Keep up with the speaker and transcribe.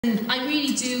And I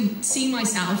really do see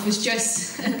myself as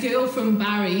just a girl from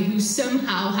Barry who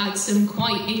somehow had some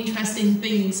quite interesting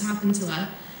things happen to her.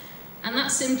 And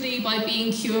that's simply by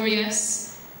being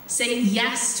curious, saying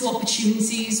yes to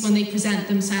opportunities when they present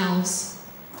themselves,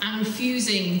 and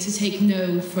refusing to take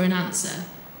no for an answer.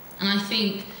 And I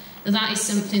think that that is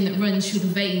something that runs through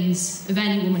the veins of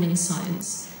any woman in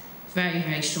science very,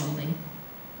 very strongly.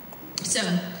 So,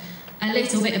 a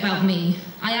little bit about me.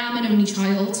 I am an only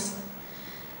child.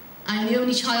 I'm the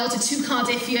only child of two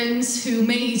Cardiffians who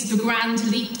made the grand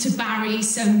leap to Barry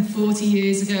some 40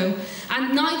 years ago.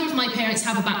 And neither of my parents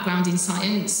have a background in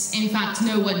science. In fact,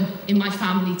 no one in my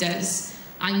family does.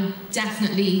 I'm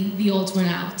definitely the odd one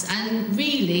out. And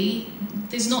really,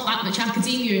 there's not that much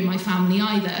academia in my family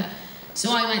either.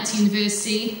 So I went to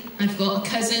university. I've got a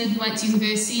cousin who went to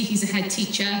university. He's a head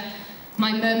teacher.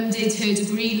 My mum did her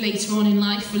degree later on in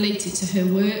life related to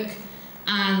her work.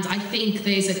 And I think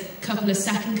there's a couple of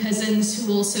second cousins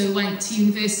who also went to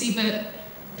university, but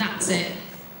that's it.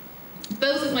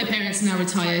 Both of my parents are now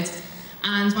retired,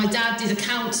 and my dad did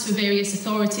accounts for various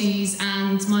authorities,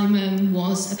 and my mum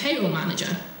was a payroll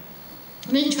manager.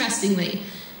 And interestingly,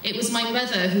 it was my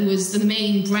mother who was the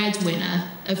main breadwinner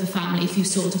of the family, if you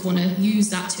sort of want to use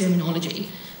that terminology,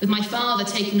 with my father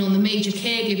taking on the major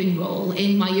caregiving role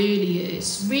in my early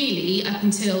years, really up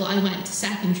until I went to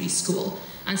secondary school.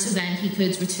 And so then he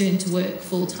could return to work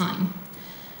full-time.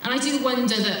 And I do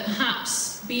wonder that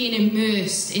perhaps being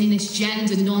immersed in this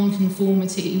gender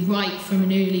non-conformity right from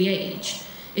an early age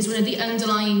is one of the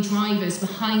underlying drivers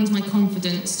behind my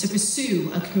confidence to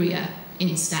pursue a career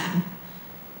in STEM,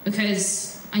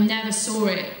 because I never saw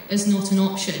it as not an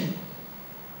option.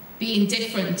 Being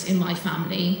different in my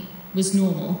family was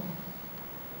normal.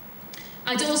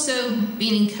 I'd also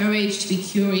been encouraged to be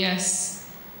curious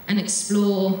and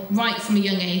explore right from a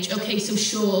young age. Okay, so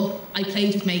sure, I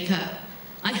played with makeup.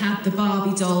 I had the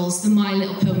Barbie dolls, the My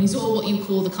Little Ponies, or what you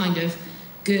call the kind of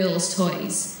girls'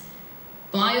 toys.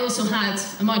 But I also had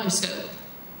a microscope.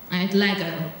 I had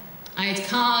Lego. I had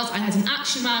cars. I had an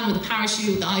action man with a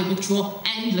parachute that I would drop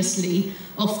endlessly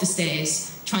off the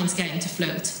stairs, trying to get him to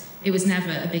float. It was never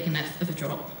a big enough of a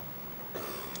drop.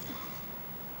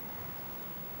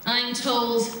 I'm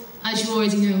told, as you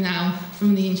already know now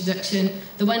from the introduction,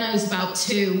 that when I was about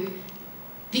 2,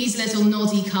 these little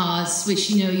noddy cars, which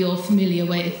you know you're familiar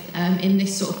with in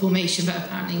this sort of formation, but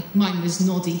apparently mine was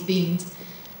noddy themed.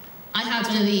 I had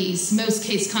one of these. Most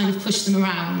kids kind of push them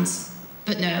around,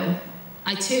 but no.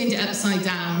 I turned it upside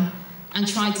down and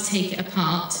tried to take it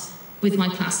apart with my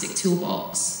plastic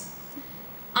toolbox.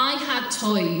 I had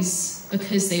toys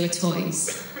because they were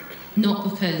toys, not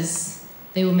because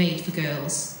they were made for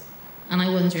girls. And I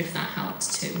wonder if that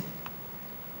helped too.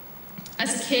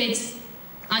 As a kid,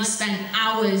 I spent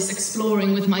hours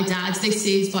exploring with my dad. This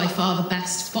is by far the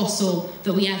best fossil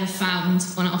that we ever found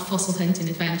on our fossil hunting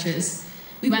adventures.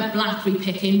 We went blackberry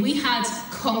picking, we had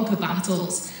conker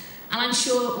battles, and I'm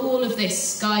sure all of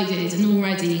this guided an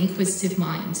already inquisitive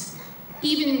mind.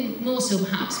 Even more so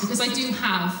perhaps because I do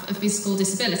have a physical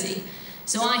disability.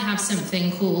 So I have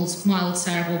something called mild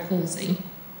cerebral palsy.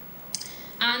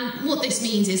 And what this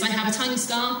means is I have a tiny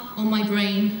scar on my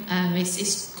brain.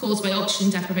 It's caused by oxygen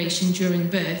deprivation during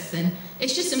birth, and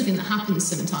it's just something that happens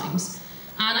sometimes.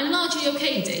 And I'm largely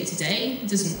okay day to day. It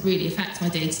doesn't really affect my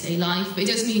day-to-day life, but it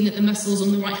does mean that the muscles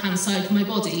on the right-hand side of my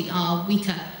body are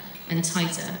weaker and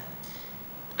tighter.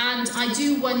 And I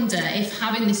do wonder if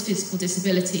having this physical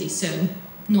disability, so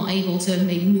not able to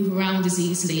maybe move around as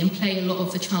easily and play a lot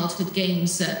of the childhood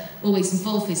games that always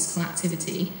involve physical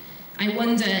activity, I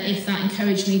wonder if that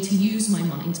encouraged me to use my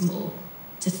mind more,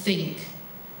 to think,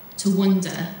 to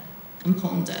wonder and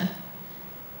ponder.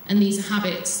 And these are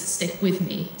habits that stick with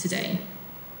me today.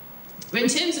 But in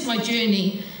terms of my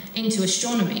journey into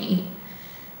astronomy,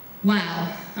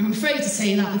 well, I'm afraid to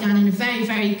say that began in a very,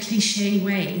 very cliché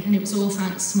way, and it was all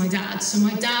thanks to my dad. So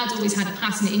my dad always had a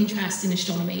passionate interest in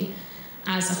astronomy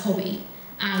as a hobby.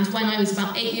 And when I was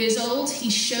about 8 years old,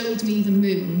 he showed me the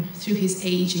moon through his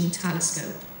aging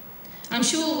telescope. I'm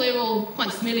sure we're all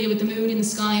quite familiar with the moon in the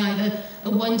sky, either a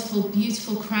wonderful,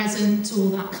 beautiful crescent or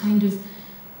that kind of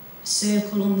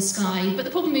circle on the sky. But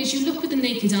the problem is you look with the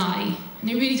naked eye, and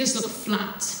it really does look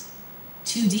flat,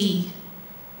 2D.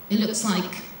 It looks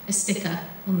like a sticker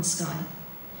on the sky.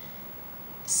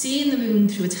 Seeing the moon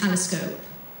through a telescope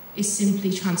is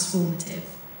simply transformative.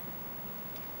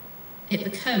 It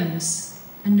becomes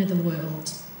another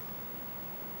world.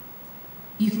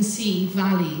 You can see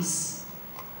valleys,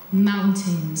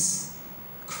 mountains,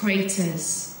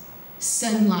 craters,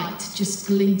 sunlight just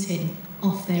glinting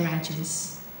off their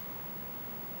edges.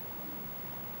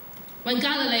 When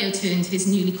Galileo turned his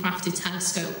newly crafted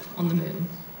telescope on the moon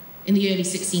in the early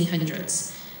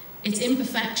 1600s, its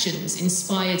imperfections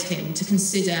inspired him to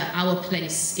consider our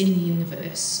place in the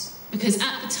universe, because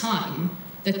at the time,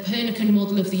 the Copernican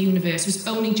model of the universe was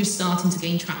only just starting to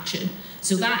gain traction.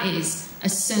 So that is a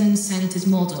sun-centred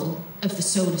model of the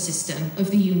solar system,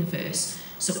 of the universe,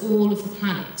 so all of the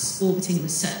planets orbiting the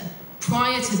sun.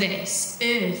 Prior to this,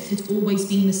 Earth had always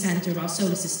been the centre of our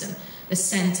solar system, the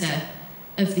centre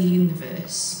of the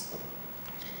universe.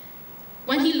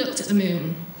 When he looked at the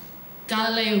moon,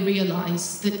 Galileo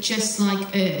realised that just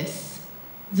like Earth,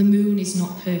 the moon is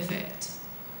not perfect.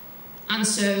 And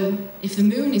so, if the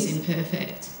moon is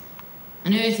imperfect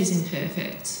and Earth is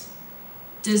imperfect,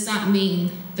 does that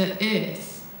mean that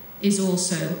Earth is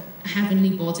also a heavenly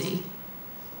body,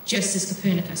 just as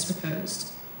Copernicus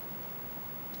proposed?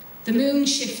 The moon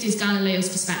shifted Galileo's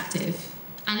perspective,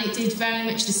 and it did very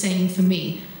much the same for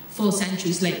me 4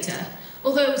 centuries later.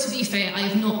 Although, to be fair, I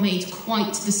have not made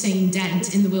quite the same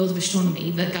dent in the world of astronomy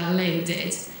that Galileo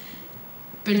did,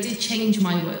 but it did change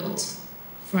my world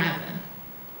forever.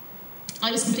 I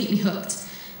was completely hooked.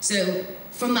 So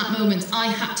from that moment, I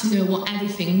had to know what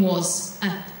everything was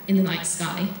up in the night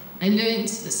sky. I learned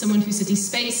that someone who studies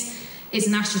space is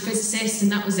an astrophysicist,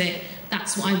 and that was it.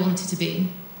 That's what I wanted to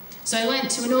be. So I went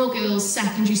to an all-girls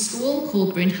secondary school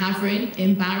called Bryn Hafren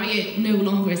in Barry. It no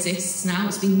longer exists now.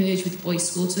 It's been merged with the boys'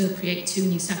 school to create 2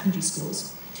 new secondary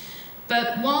schools.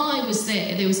 But while I was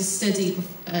there was a study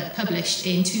published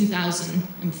in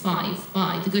 2005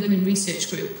 by the Goodman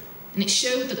Research Group, and it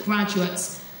showed that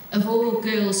graduates of all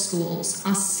girls' schools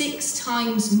are 6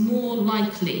 times more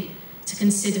likely to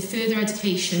consider further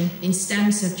education in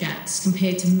STEM subjects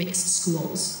compared to mixed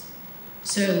schools.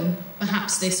 So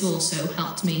perhaps this also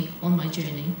helped me on my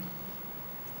journey.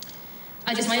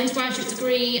 I did my undergraduate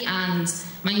degree and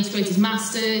my integrated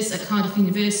masters at Cardiff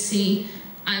University,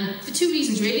 and for 2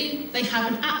 reasons really. They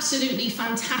have an absolutely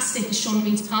fantastic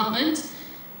astronomy department,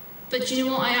 but do you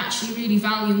know what? I actually really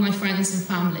value my friends and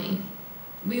family.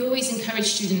 We always encourage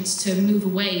students to move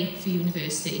away for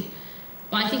university,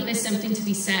 but I think there's something to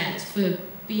be said for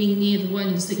being near the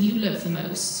ones that you love the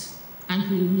most and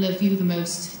who love you the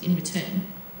most in return.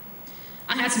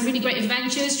 I had some really great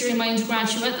adventures during my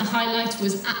undergraduate. The highlight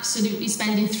was absolutely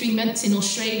spending 3 months in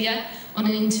Australia on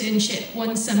an internship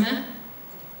one summer.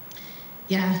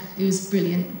 Yeah, it was a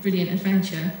brilliant, brilliant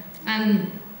adventure.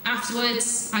 And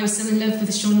afterwards, I was still in love with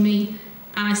astronomy,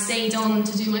 and I stayed on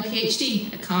to do my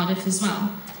PhD at Cardiff as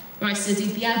well, where I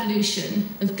studied the evolution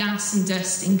of gas and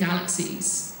dust in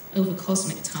galaxies over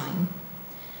cosmic time.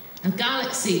 Now,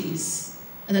 galaxies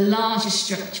are the largest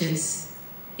structures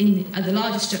in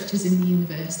the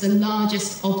universe, the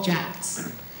largest objects,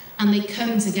 and they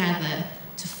come together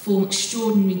to form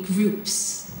extraordinary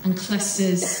groups and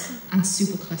clusters and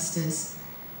superclusters.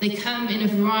 They come in a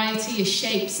variety of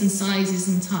shapes and sizes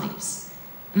and types,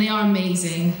 and they are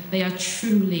amazing. They are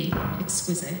truly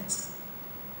exquisite.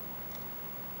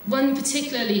 One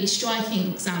particularly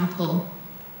striking example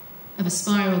of a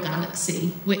spiral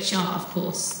galaxy, which are, of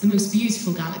course, the most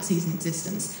beautiful galaxies in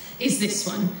existence, is this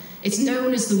one. It's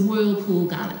known as the Whirlpool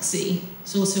Galaxy.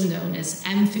 It's also known as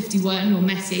M51 or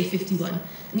Messier 51,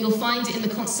 and you'll find it in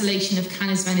the constellation of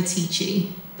Canis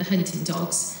Venatici, the hunting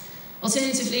dogs.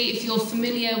 Alternatively, if you're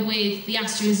familiar with the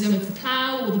asterism of the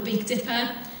Plough or the Big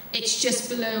Dipper, it's just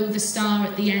below the star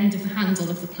at the end of the handle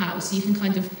of the plough, so you can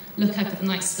kind of look up at the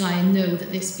night sky and know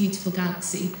that this beautiful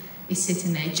galaxy is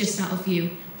sitting there, just out of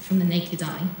view from the naked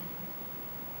eye.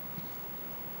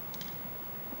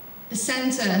 The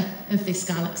centre of this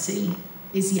galaxy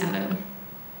is yellow,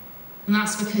 and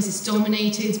that's because it's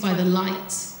dominated by the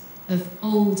light of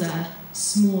older,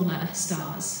 smaller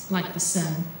stars like the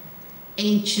Sun,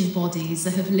 ancient bodies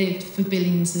that have lived for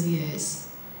billions of years.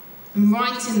 And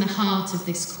right in the heart of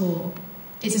this core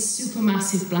is a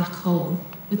supermassive black hole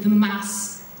with the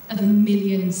mass of 1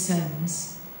 million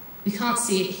suns. We can't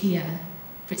see it here,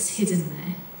 but it's hidden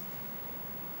there.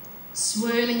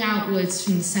 Swirling outwards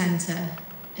from the centre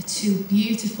are 2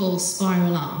 beautiful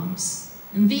spiral arms,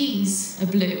 and these are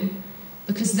blue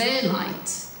because their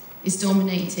light is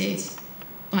dominated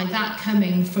by that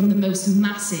coming from the most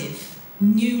massive,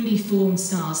 newly formed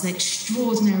stars. They're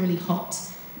extraordinarily hot,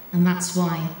 and that's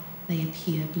why they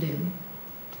appear blue.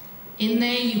 In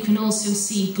there you can also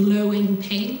see glowing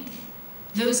pink.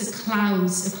 Those are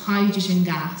clouds of hydrogen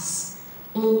gas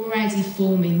already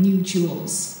forming new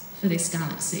jewels for this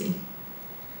galaxy.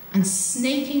 And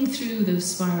snaking through those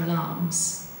spiral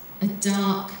arms are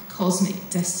dark cosmic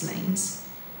dust lanes.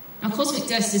 Now, cosmic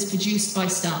dust is produced by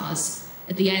stars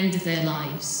at the end of their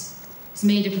lives. is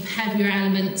made up of heavier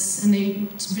elements, and they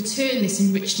return this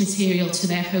enriched material to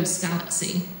their host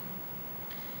galaxy.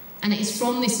 And it is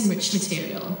from this enriched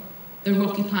material that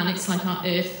rocky planets like our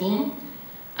Earth form,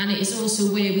 and it is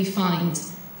also where we find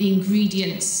the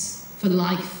ingredients for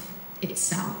life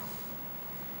itself.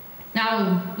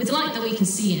 Now, with light that we can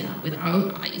see now with our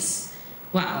own eyes,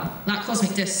 wow, that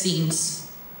cosmic dust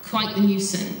seems quite the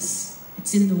nuisance.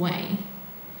 It's in the way.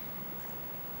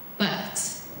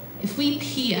 But if we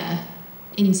peer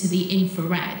into the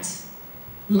infrared,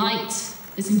 light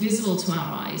that's invisible to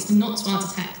our eyes, but not to our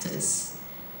detectors,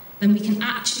 then we can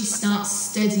actually start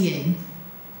studying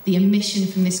the emission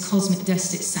from this cosmic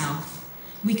dust itself.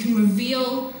 We can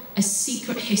reveal a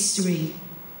secret history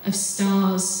of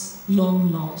stars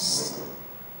long lost,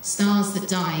 stars that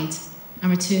died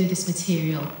and returned this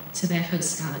material to their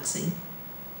host galaxy.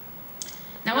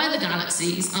 Now, other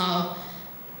galaxies are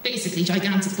basically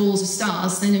gigantic balls of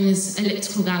stars. They're known as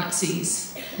elliptical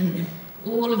galaxies, and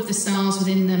all of the stars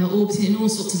within them are orbiting in all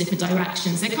sorts of different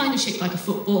directions. They're kind of shaped like a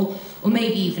football, or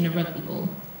maybe even a rugby ball.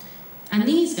 And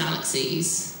these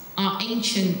galaxies are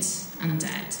ancient and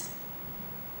dead.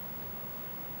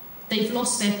 They've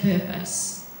lost their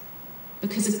purpose,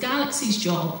 because a galaxy's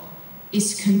job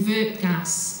is to convert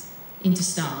gas into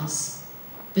stars.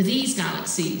 But these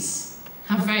galaxies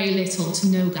have very little to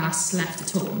no gas left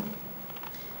at all.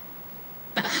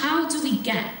 But how do we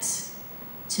get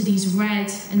to these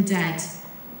red and dead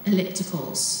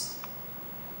ellipticals?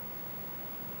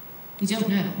 We don't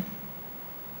know.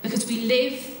 Because we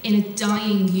live in a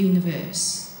dying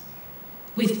universe.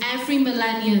 With every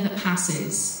millennia that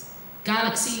passes,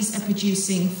 galaxies are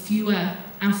producing fewer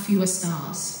and fewer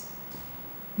stars.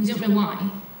 We don't know why.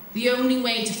 The only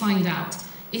way to find out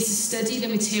is to study the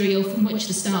material from which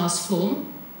the stars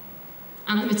form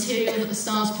and the material that the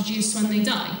stars produce when they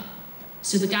die.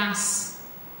 So the gas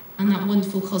and that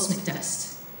wonderful cosmic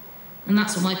dust. And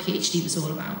that's what my PhD was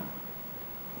all about.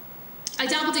 I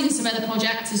dabbled in some other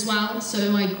projects as well.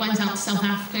 So I went out to South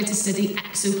Africa to study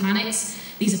exoplanets.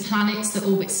 These are planets that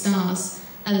orbit stars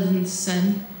other than the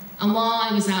sun. And while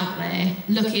I was out there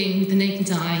looking with the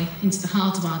naked eye into the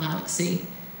heart of our galaxy,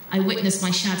 I witnessed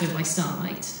my shadow by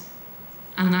starlight.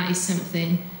 And that is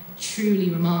something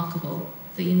truly remarkable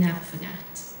that you never forget.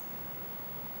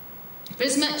 But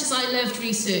as much as I loved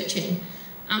researching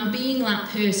and being that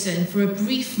person for a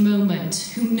brief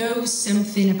moment who knows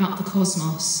something about the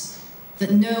cosmos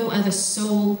that no other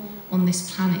soul on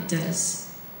this planet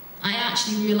does, I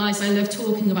actually realised I love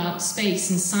talking about space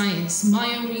and science,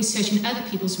 my own research and other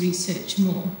people's research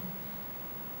more.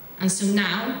 And so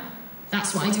now,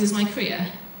 that's what I do as my career.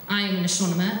 I am an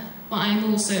astronomer, but I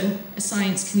am also a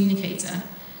science communicator.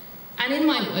 And in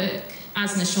my work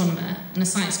as an astronomer and a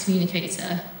science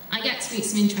communicator, I get to meet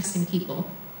some interesting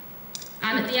people.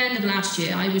 And at the end of last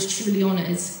year, I was truly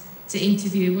honoured to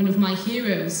interview one of my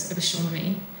heroes of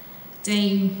astronomy,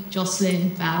 Dame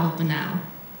Jocelyn Bell Burnell.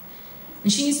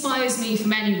 And she inspires me for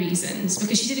many reasons,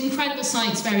 because she did incredible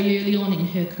science very early on in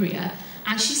her career,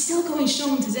 and she's still going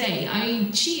strong today. I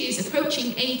mean, she is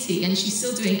approaching 80 and she's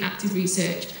still doing active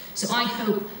research. So I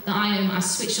hope that I am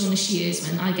as switched on as she is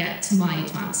when I get to my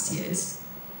advanced years.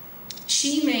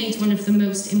 She made one of the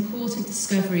most important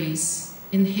discoveries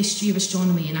in the history of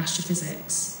astronomy and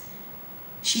astrophysics.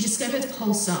 She discovered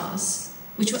pulsars,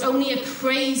 which were only a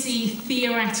crazy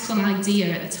theoretical idea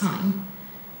at the time.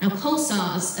 Now,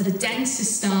 pulsars are the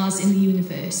densest stars in the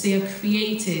universe. They are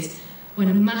created when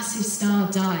a massive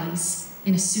star dies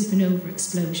in a supernova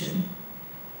explosion.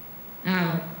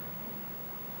 Now,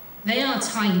 they are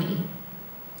tiny.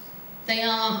 They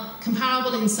are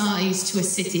comparable in size to a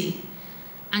city.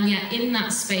 And yet in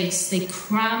that space, they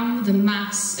cram the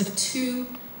mass of 2,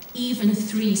 even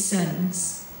 3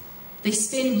 suns. They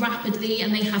spin rapidly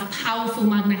and they have powerful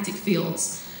magnetic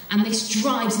fields. And this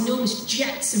drives enormous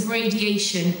jets of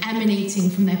radiation emanating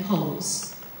from their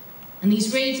poles. And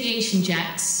these radiation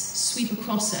jets sweep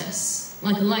across us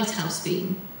like a lighthouse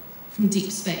beam from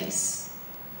deep space.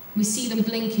 We see them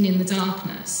blinking in the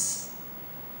darkness,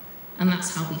 and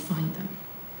that's how we find them.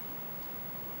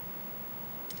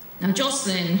 Now,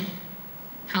 Jocelyn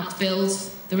helped build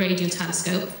the radio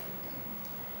telescope.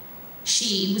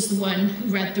 She was the one who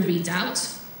read the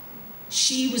readout.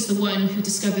 She was the one who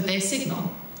discovered their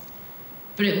signal.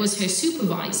 But it was her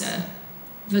supervisor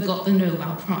that got the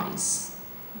Nobel Prize,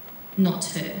 not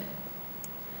her.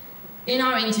 In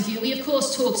our interview, we of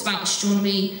course talked about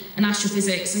astronomy and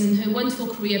astrophysics and her wonderful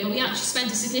career, but we actually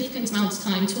spent a significant amount of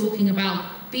time talking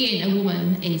about being a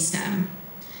woman in STEM.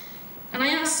 And I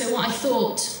asked her what I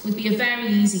thought would be a very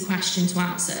easy question to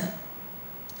answer.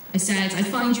 I said, I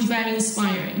find you very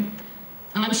inspiring,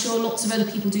 and I'm sure lots of other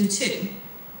people do too.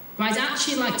 but I'd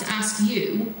actually like to ask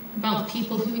you about the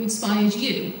people who inspired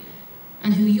you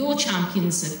and who your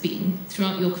champions have been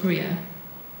throughout your career.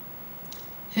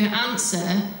 Her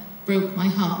answer broke my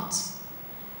heart,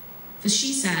 for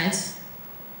she said,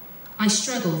 I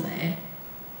struggle there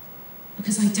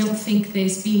because I don't think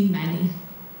there's been many.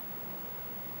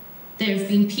 There have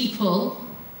been people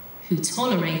who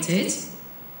tolerated,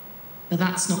 but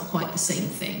that's not quite the same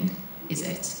thing, is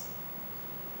it?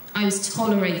 I was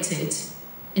tolerated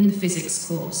in the physics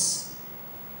course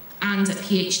and at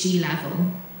PhD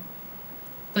level,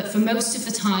 but for most of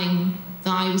the time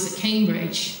that I was at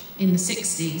Cambridge in the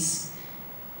 60s,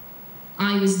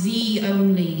 I was the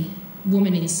only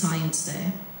woman in science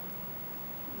there.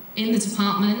 In the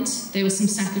department, there were some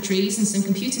secretaries and some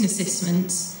computing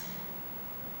assistants,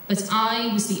 but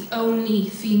I was the only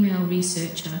female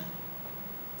researcher.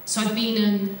 So I've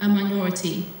been a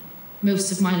minority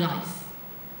most of my life.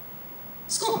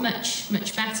 It's got much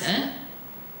better,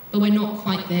 but we're not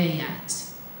quite there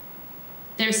yet.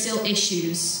 There are still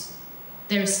issues.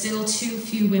 There are still too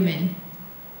few women.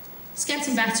 It's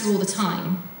getting better all the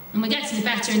time, and we're getting a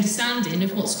better understanding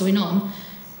of what's going on,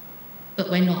 but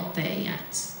we're not there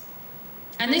yet.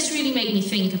 And this really made me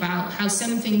think about how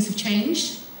some things have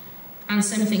changed and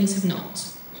some things have not.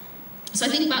 So I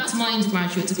think back to my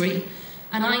undergraduate degree,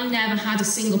 and I never had a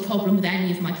single problem with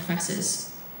any of my professors.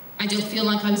 I don't feel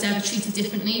like I was ever treated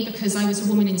differently because I was a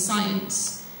woman in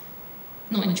science.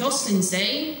 Not in Jocelyn's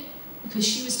day, because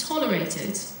she was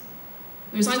tolerated.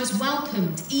 Whereas I was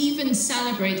welcomed, even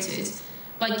celebrated,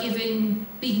 by being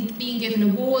given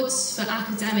awards for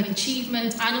academic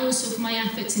achievement and also for my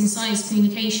efforts in science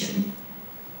communication.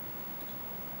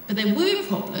 But there were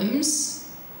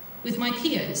problems with my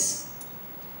peers.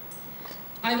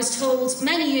 I was told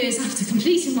many years after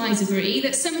completing my degree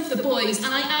that some of the boys,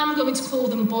 and I am going to call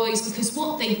them boys because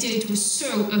what they did was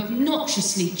so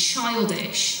obnoxiously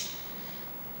childish,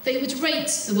 they would rate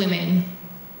the women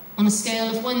on a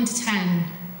scale of 1 to 10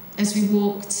 as we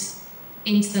walked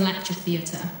into the lecture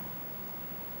theatre.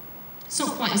 It's not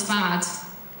quite as bad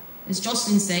as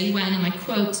Jocelyn say when, and I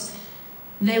quote,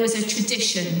 there was a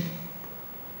tradition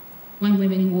when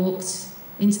women walked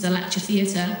into the lecture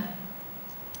theatre.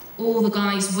 All the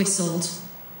guys whistled,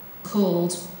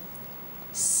 called,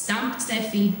 stamped their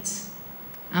feet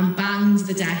and banged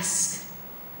the desk.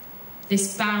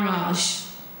 This barrage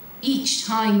each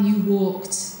time you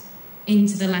walked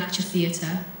into the lecture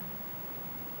theatre.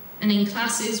 And in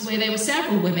classes where there were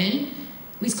several women,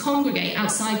 we'd congregate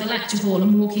outside the lecture hall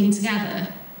and walk in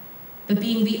together. But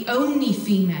being the only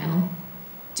female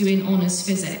doing honours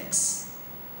physics,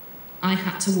 I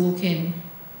had to walk in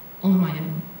on my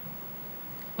own.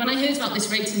 When I heard about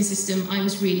this rating system, I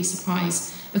was really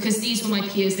surprised because these were my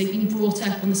peers. They'd been brought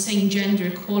up on the same gender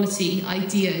equality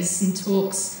ideas and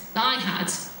talks that I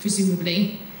had,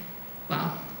 presumably.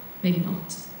 Well, maybe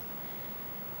not.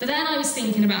 But then I was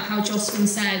thinking about how Jocelyn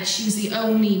said she was the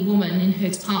only woman in her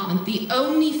department, the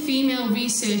only female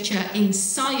researcher in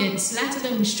science, let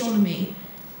alone astronomy,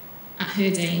 at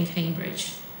her day in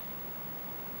Cambridge.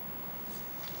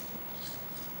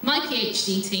 My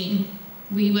PhD team,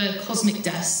 we were cosmic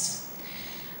dust,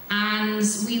 and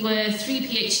we were 3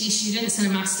 PhD students and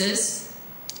a master's.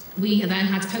 We then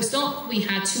had a postdoc, we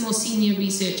had 2 more senior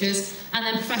researchers, and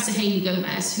then Professor Hayley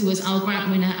Gomez, who was our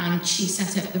grant winner, and she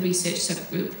set up the research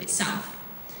subgroup itself.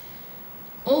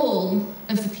 All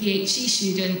of the PhD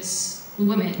students were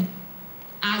women,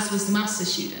 as was the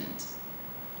master's student.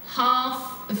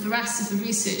 Half of the rest of the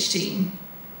research team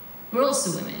were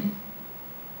also women,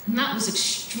 and that was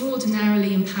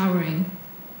extraordinarily empowering.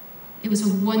 It was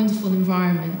a wonderful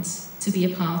environment to be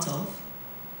a part of.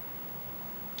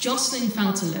 Jocelyn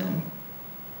felt alone,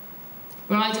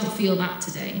 where I don't feel that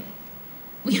today.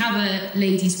 We have a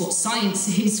Ladies What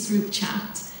Science Is group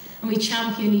chat, and we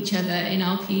champion each other in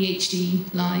our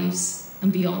PhD lives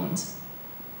and beyond.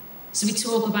 So we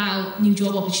talk about new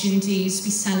job opportunities,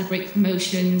 we celebrate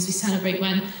promotions, we celebrate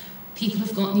when people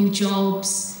have got new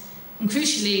jobs, and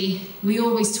crucially, we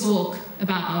always talk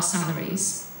about our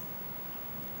salaries.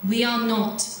 We are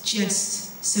not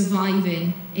just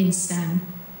surviving in STEM.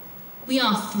 We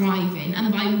are thriving,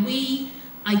 and by we,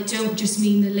 I don't just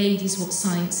mean the Ladies What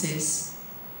Science Is.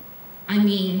 I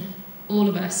mean all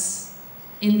of us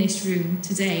in this room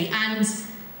today, and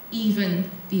even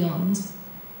beyond.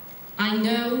 I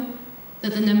know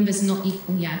that the numbers are not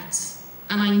equal yet,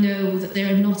 and I know that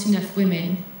there are not enough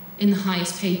women in the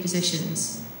highest paid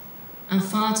positions, and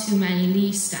far too many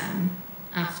leave STEM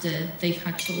after they've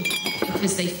had children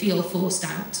because they feel forced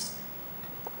out.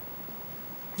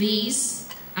 These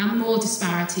and more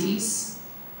disparities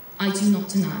I do not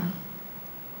deny,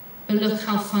 but look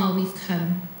how far we've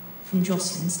come from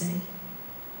Jocelyn's day.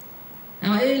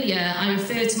 Now, earlier I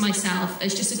referred to myself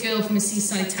as just a girl from a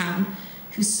seaside town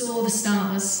who saw the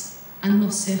stars and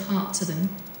lost her heart to them.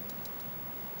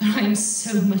 But I am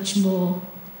so much more.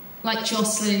 Like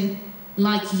Jocelyn,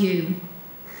 like you,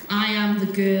 I am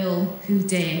the girl who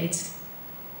dared.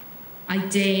 I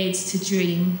dared to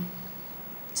dream,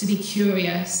 to be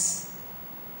curious,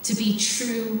 to be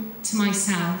true to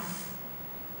myself,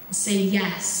 say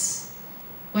yes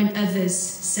when others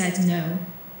said no.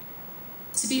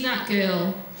 To be that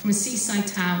girl from a seaside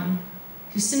town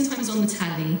who's sometimes on the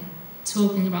telly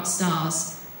talking about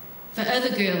stars for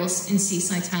other girls in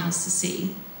seaside towns to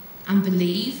see and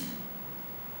believe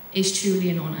is truly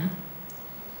an honour.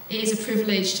 It is a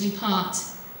privilege to be part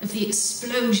of the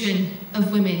explosion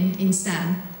of women in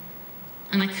STEM,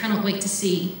 and I cannot wait to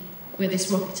see where this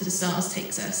rocket to the stars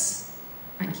takes us.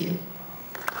 Thank you.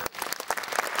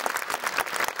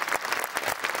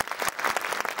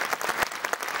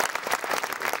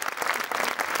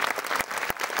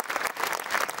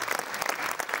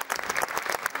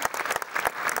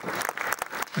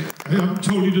 I haven't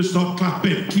told you to stop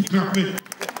clapping. Keep clapping.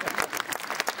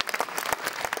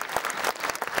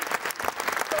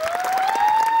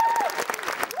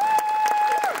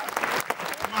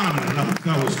 Man,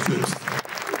 that was good.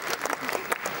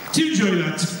 Did you enjoy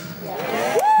that?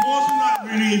 Wasn't that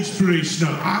really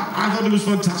inspirational? I thought it was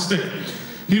fantastic.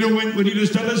 You know, when you're as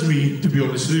dull as me, to be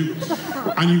honest with you,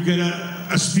 and you get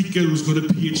a speaker who's got a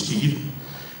PhD,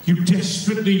 you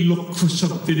desperately look for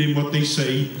something in what they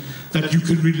say that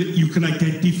you can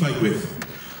identify with.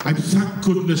 And thank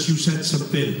goodness you said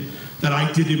something that I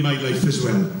did in my life as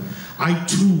well. I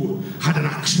too had an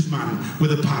action man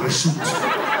with a parachute.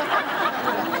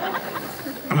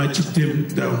 And I took him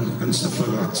down and stuff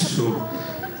like that. So,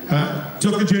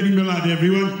 Dr. Jeni Millard,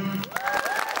 everyone.